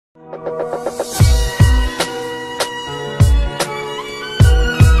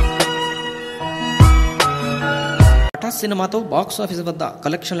Mass సినిమాతో box office వద్ద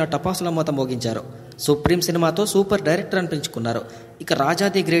కలెక్షన్ల టపాసుల మూత మోగించారు. సుప్రీం సినిమాతో సూపర్ డైరెక్టర్ అనిపించుకున్నారు. ఇక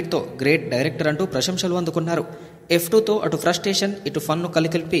రాజాది గ్రేట్తో గ్రేట్ డైరెక్టర్ అంటూ ప్రశంసలు అందుకున్నారు. F2తో అటు ఫ్రస్ట్రేషన్ ఇటు ఫన్ను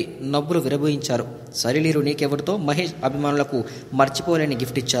కలిపి నవ్వులు విరబోయించారు. సరిలీరు నీకెవరితో మహేష్ అభిమానులకు మర్చిపోలేని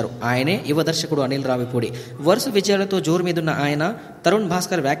గిఫ్ట్ ఇచ్చారు. ఆయనే యువ దర్శకుడు అనిల్ రావిపూడి. వరుస విజయాలతో జోరు మీదున్న ఆయన తరుణ్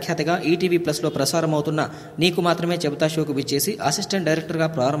భాస్కర్ వ్యాఖ్యాతగా ఈటీవీ ప్లస్లో ప్రసారం అవుతున్న నీకు మాత్రమే చెబుతా షోకు విచ్చేసి అసిస్టెంట్ డైరెక్టర్గా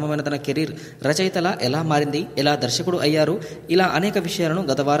ప్రారంభమైన తన కెరీర్ రచయితలా ఎలా మారింది, ఎలా దర్శకుడు అయ్యారు, ఇలా అనేక విషయాలను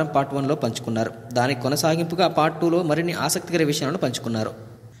గత వారం పార్ట్ 1లో పంచుకున్నారు. దానికి కొనసాగింపుగా పార్ట్ 2లో మరిన్ని ఆసక్తికర విషయాలను పంచుకున్నారు.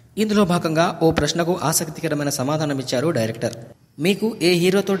 ఇందులో భాగంగా ఓ ప్రశ్నకు ఆసక్తికరమైన సమాధానమిచ్చారు డైరెక్టర్. మీకు ఏ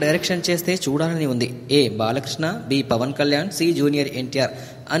హీరోతో డైరెక్షన్ చేస్తే చూడాలని ఉంది? ఏ Balakrishna, B Pawan Kalyan, C junior NTR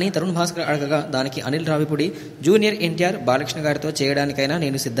అని తరుణ్ భాస్కర్ అడగగా దానికి అనిల్ రావిపూడి జూనియర్ ఎన్టీఆర్, బాలకృష్ణ గారితో చేయడానికైనా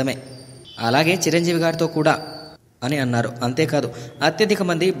నేను సిద్ధమే, అలాగే చిరంజీవి గారితో కూడా అని అన్నారు. అంతేకాదు అత్యధిక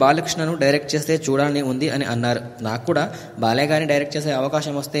మంది బాలకృష్ణను డైరెక్ట్ చేస్తే చూడాలని ఉంది అని అన్నారు. నాకు కూడా బాలయ్య గారిని డైరెక్ట్ చేసే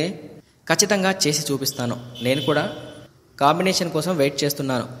అవకాశం వస్తే ఖచ్చితంగా చేసి చూపిస్తాను. నేను కూడా కాంబినేషన్ కోసం వెయిట్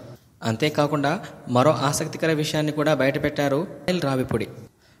చేస్తున్నాను. అంతేకాకుండా మరో ఆసక్తికర విషయాన్ని కూడా బయటపెట్టారు అనిల్ రావిపూడి.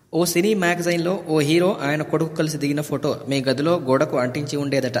 ఓ సినీ మ్యాగజైన్లో ఓ హీరో ఆయన కొడుకు కలిసి దిగిన ఫోటో మీ గదిలో గోడకు అంటించి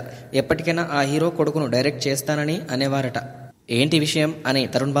ఉండేదట. ఎప్పటికైనా ఆ హీరో కొడుకును డైరెక్ట్ చేస్తానని అనేవారట. ఏంటి విషయం అని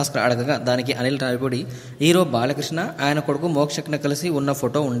తరుణ్ భాస్కర్ అడగగా దానికి అనిల్ రావిపూడి హీరో బాలకృష్ణ, ఆయన కొడుకు మోక్షజ్ఞ కలిసి ఉన్న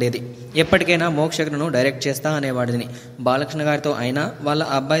ఫోటో ఉండేది. ఎప్పటికైనా మోక్షజ్ఞను డైరెక్ట్ చేస్తా అనేవాడిని. బాలకృష్ణ గారితో అయినా వాళ్ళ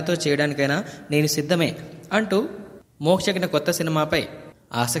అబ్బాయితో చేయడానికైనా నేను సిద్ధమే అంటూ మోక్షజ్ఞ కొత్త సినిమాపై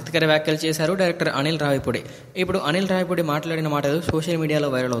ఆసక్తికర వ్యాఖ్యలు చేశారు డైరెక్టర్ అనిల్ రావిపూడి. ఇప్పుడు అనిల్ రావిపూడి మాట్లాడిన మాటలు సోషల్ మీడియాలో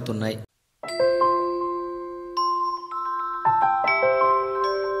వైరల్ అవుతున్నాయి.